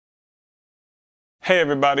Hey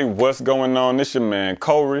everybody, what's going on? This your man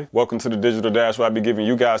Corey. Welcome to the Digital Dash, where I be giving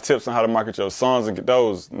you guys tips on how to market your songs and get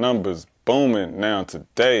those numbers booming. Now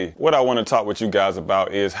today, what I want to talk with you guys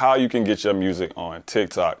about is how you can get your music on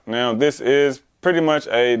TikTok. Now this is pretty much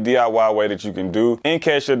a DIY way that you can do in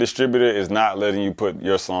case your distributor is not letting you put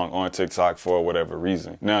your song on TikTok for whatever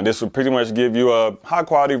reason. Now this will pretty much give you a high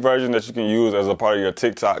quality version that you can use as a part of your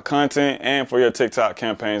TikTok content and for your TikTok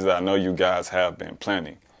campaigns that I know you guys have been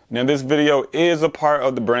planning. Now this video is a part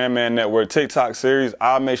of the Brand Man Network TikTok series.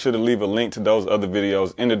 I'll make sure to leave a link to those other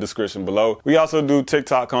videos in the description below. We also do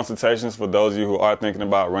TikTok consultations for those of you who are thinking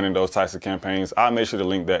about running those types of campaigns. I'll make sure to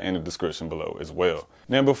link that in the description below as well.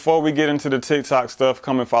 Now before we get into the TikTok stuff,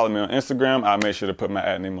 come and follow me on Instagram. I'll make sure to put my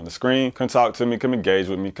ad name on the screen. Come talk to me, come engage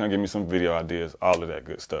with me, come give me some video ideas, all of that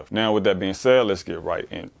good stuff. Now with that being said, let's get right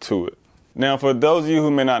into it. Now, for those of you who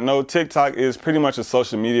may not know, TikTok is pretty much a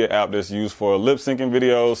social media app that's used for lip syncing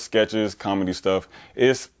videos, sketches, comedy stuff.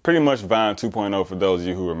 It's pretty much Vine 2.0 for those of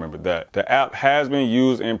you who remember that. The app has been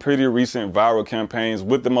used in pretty recent viral campaigns,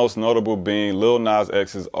 with the most notable being Lil Nas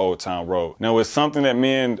X's Old Town Road. Now, it's something that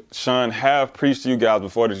me and Sean have preached to you guys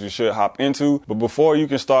before that you should hop into, but before you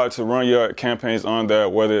can start to run your campaigns on there,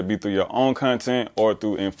 whether it be through your own content or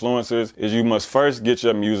through influencers, is you must first get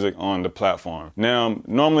your music on the platform. Now,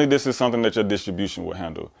 normally this is something that your distribution will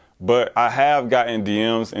handle. But I have gotten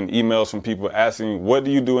DMs and emails from people asking, what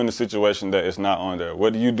do you do in the situation that it's not on there?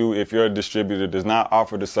 What do you do if your distributor does not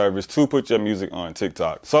offer the service to put your music on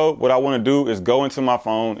TikTok? So what I want to do is go into my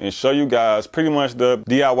phone and show you guys pretty much the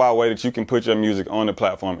DIY way that you can put your music on the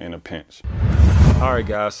platform in a pinch. All right,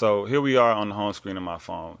 guys, so here we are on the home screen of my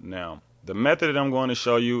phone. Now, the method that I'm going to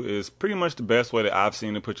show you is pretty much the best way that I've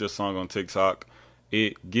seen to put your song on TikTok.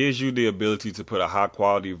 It gives you the ability to put a high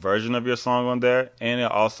quality version of your song on there, and it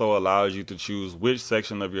also allows you to choose which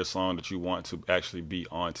section of your song that you want to actually be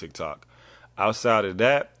on TikTok. Outside of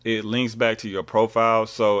that, it links back to your profile,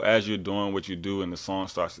 so as you're doing what you do and the song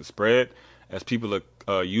starts to spread, as people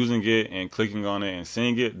are using it and clicking on it and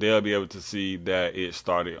seeing it, they'll be able to see that it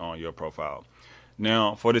started on your profile.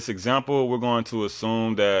 Now, for this example, we're going to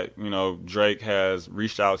assume that, Drake has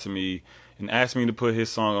reached out to me and asked me to put his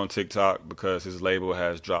song on TikTok because his label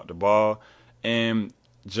has dropped the ball. And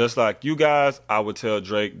just like you guys, I would tell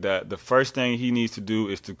Drake that the first thing he needs to do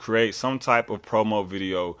is to create some type of promo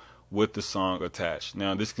video with the song attached.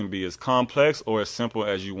 Now, this can be as complex or as simple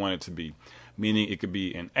as you want it to be. Meaning it could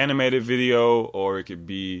be an animated video, or it could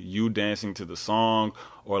be you dancing to the song,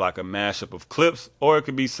 or like a mashup of clips, or it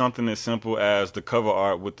could be something as simple as the cover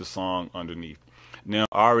art with the song underneath. Now,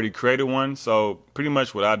 I already created one, so pretty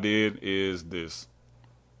much what I did is this.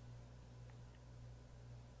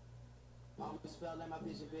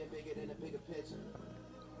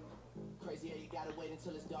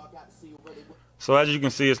 So as you can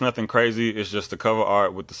see, it's nothing crazy. It's just the cover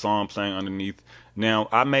art with the song playing underneath. Now,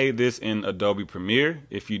 I made this in Adobe Premiere.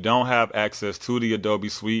 If you don't have access to the Adobe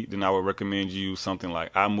suite, then I would recommend you use something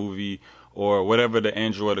like iMovie or whatever the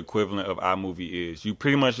Android equivalent of iMovie is. You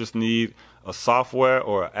pretty much just need a software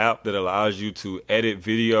or an app that allows you to edit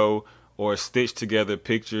video or stitch together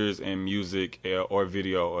pictures and music or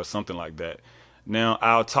video or something like that. Now,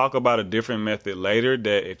 I'll talk about a different method later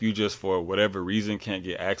that if you just for whatever reason can't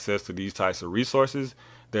get access to these types of resources,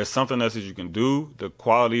 there's something else that you can do. The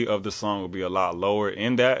quality of the song will be a lot lower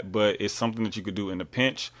in that, but it's something that you could do in a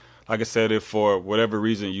pinch. Like I said, if for whatever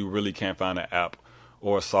reason you really can't find an app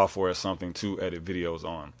or a software or something to edit videos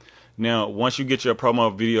on. Now, once you get your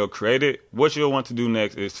promo video created, what you'll want to do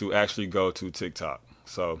next is to actually go to TikTok.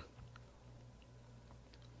 So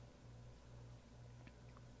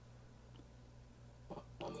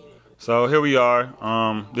here we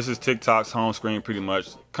are. This is TikTok's home screen pretty much.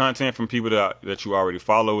 Content from people that you already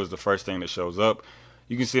follow is the first thing that shows up.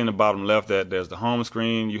 You can see in the bottom left that there's the home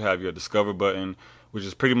screen. You have your discover button, which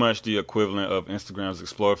is pretty much the equivalent of Instagram's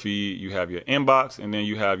explore feed. You have your inbox, and then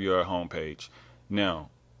you have your home page. Now,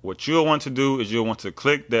 what you'll want to do is you'll want to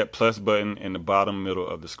click that plus button in the bottom middle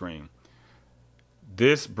of the screen.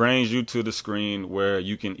 This brings you to the screen where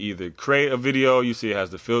you can either create a video. You see it has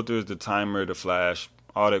the filters, the timer, the flash,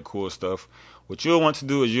 all that cool stuff. What you'll want to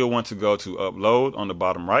do is you'll want to go to upload on the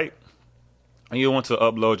bottom right, and you'll want to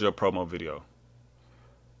upload your promo video.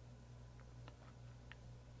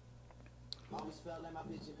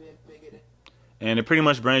 And it pretty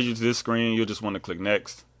much brings you to this screen. You'll just want to click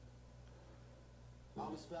next.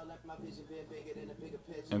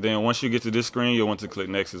 And then once you get to this screen, you'll want to click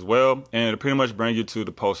next as well. And it'll pretty much bring you to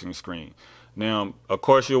the posting screen. Now, of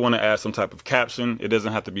course, you'll want to add some type of caption. It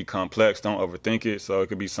doesn't have to be complex. Don't overthink it. So it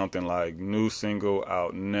could be something like new single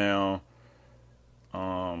out now.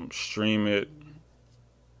 Stream it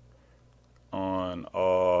on on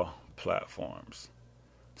all platforms.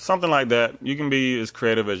 Something like that. You can be as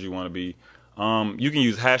creative as you want to be. You can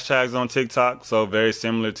use hashtags on TikTok, so very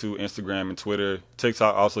similar to Instagram and Twitter.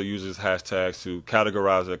 TikTok also uses hashtags to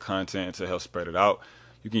categorize their content and to help spread it out.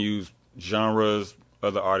 You can use genres,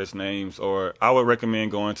 other artist names, or I would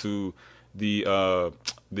recommend going to the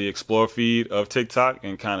explore feed of TikTok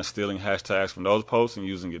and kind of stealing hashtags from those posts and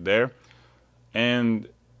using it there. And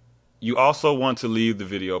you also want to leave the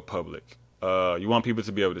video public. You want people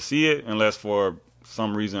to be able to see it, unless for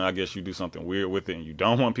some reason, I guess, you do something weird with it and you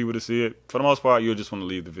don't want people to see it. For the most part, you'll just want to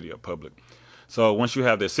leave the video public. So once you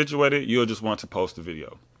have that situated, you'll just want to post the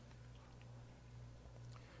video.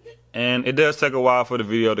 And it does take a while for the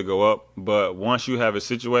video to go up, but once you have it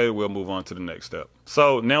situated, we'll move on to the next step.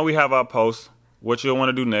 So now we have our post. What you'll want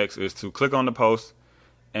to do next is to click on the post,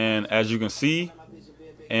 and as you can see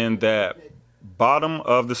in that bottom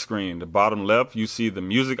of the screen, the bottom left, you see the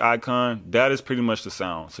music icon. That is pretty much the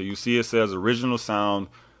sound. So you see it says original sound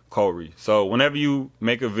Corey. So whenever you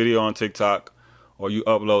make a video on TikTok or you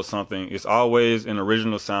upload something, it's always an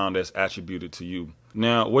original sound that's attributed to you.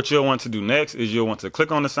 Now, what you'll want to do next is you'll want to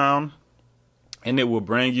click on the sound, and it will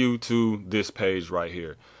bring you to this page right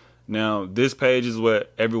here. Now, this page is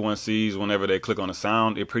what everyone sees whenever they click on the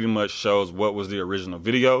sound. It pretty much shows what was the original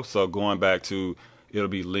video. So going back to, it'll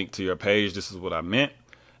be linked to your page. This is what I meant.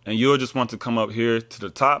 And you'll just want to come up here to the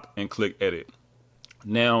top and click edit.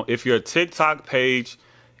 Now, if your TikTok page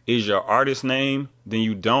is your artist name, then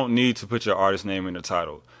you don't need to put your artist name in the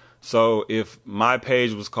title. So if my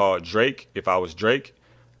page was called Drake, if I was Drake,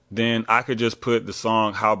 then I could just put the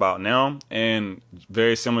song How About Now, and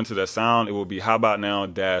very similar to that sound, it will be How About Now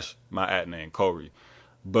dash my @ name, Corey.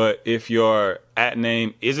 But if your @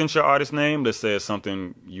 name isn't your artist name, let's say it's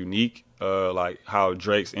something unique, like how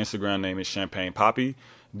Drake's Instagram name is Champagne Poppy,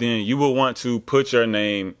 then you will want to put your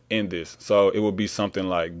name in this. So it will be something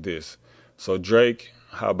like this. So Drake,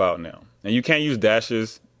 How About Now. And you can't use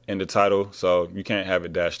dashes in the title, so you can't have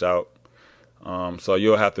it dashed out. So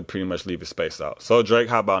you'll have to pretty much leave it spaced out. So Drake,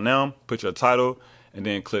 How About Now, put your title, and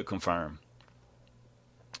then click confirm.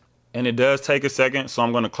 And it does take a second, so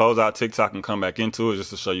I'm going to close out TikTok and come back into it just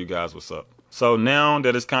to show you guys what's up. So now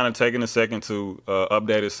that it's kind of taking a second to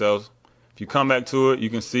update itself, if you come back to it, you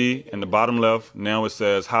can see in the bottom left, now it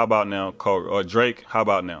says How About Now, Corey, or Drake, How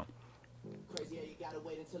About Now.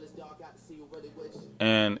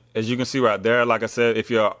 And as you can see right there, like I said, if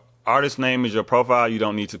your artist name is your profile, you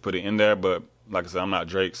don't need to put it in there. But like I said, I'm not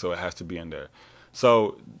Drake, so it has to be in there.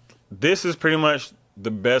 So this is pretty much the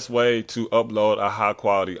best way to upload a high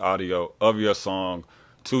quality audio of your song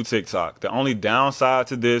to TikTok. The only downside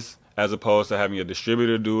to this, as opposed to having a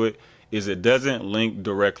distributor do it, is it doesn't link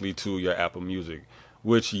directly to your Apple Music,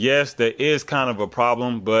 which, yes, that is kind of a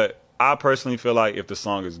problem, but I personally feel like if the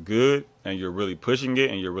song is good and you're really pushing it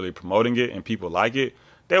and you're really promoting it and people like it,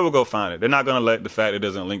 they will go find it. They're not going to let the fact it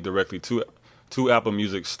doesn't link directly to Apple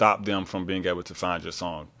Music stop them from being able to find your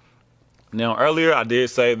song. Now, earlier I did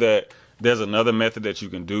say that there's another method that you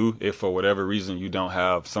can do if for whatever reason you don't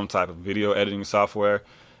have some type of video editing software.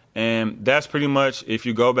 And that's pretty much if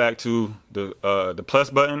you go back to the plus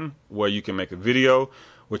button where you can make a video.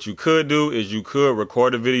 What you could do is you could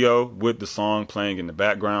record a video with the song playing in the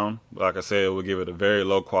background. Like I said, it will give it a very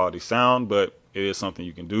low quality sound, but it is something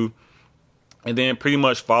you can do. And then pretty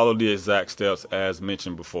much follow the exact steps as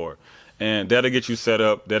mentioned before. And that'll get you set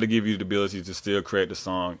up. That'll give you the ability to still create the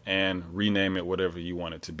song and rename it whatever you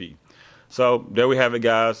want it to be. So there we have it,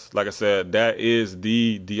 guys. Like I said, that is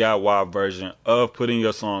the DIY version of putting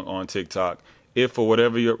your song on TikTok if for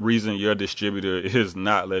whatever reason your distributor is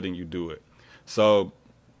not letting you do it. So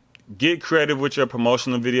get creative with your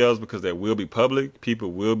promotional videos because they will be public.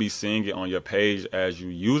 People will be seeing it on your page as you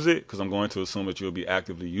use it, because I'm going to assume that you'll be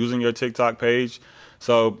actively using your TikTok page.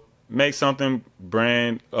 So make something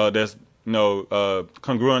brand that's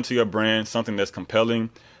congruent to your brand, something that's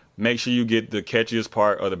compelling. Make sure you get the catchiest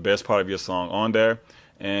part or the best part of your song on there.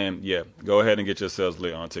 And yeah, go ahead and get yourselves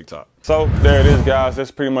lit on TikTok. So there it is, guys.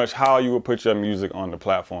 That's pretty much how you would put your music on the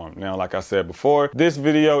platform. Now, like I said before, this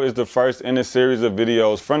video is the first in a series of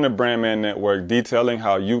videos from the Brandman Network detailing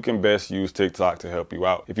how you can best use TikTok to help you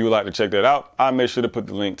out. If you would like to check that out, I'll make sure to put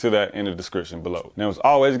the link to that in the description below. Now, as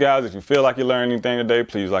always, guys, if you feel like you learned anything today,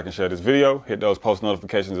 please like and share this video. Hit those post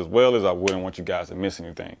notifications as well, as I wouldn't want you guys to miss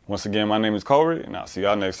anything. Once again, my name is Corey, and I'll see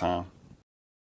y'all next time.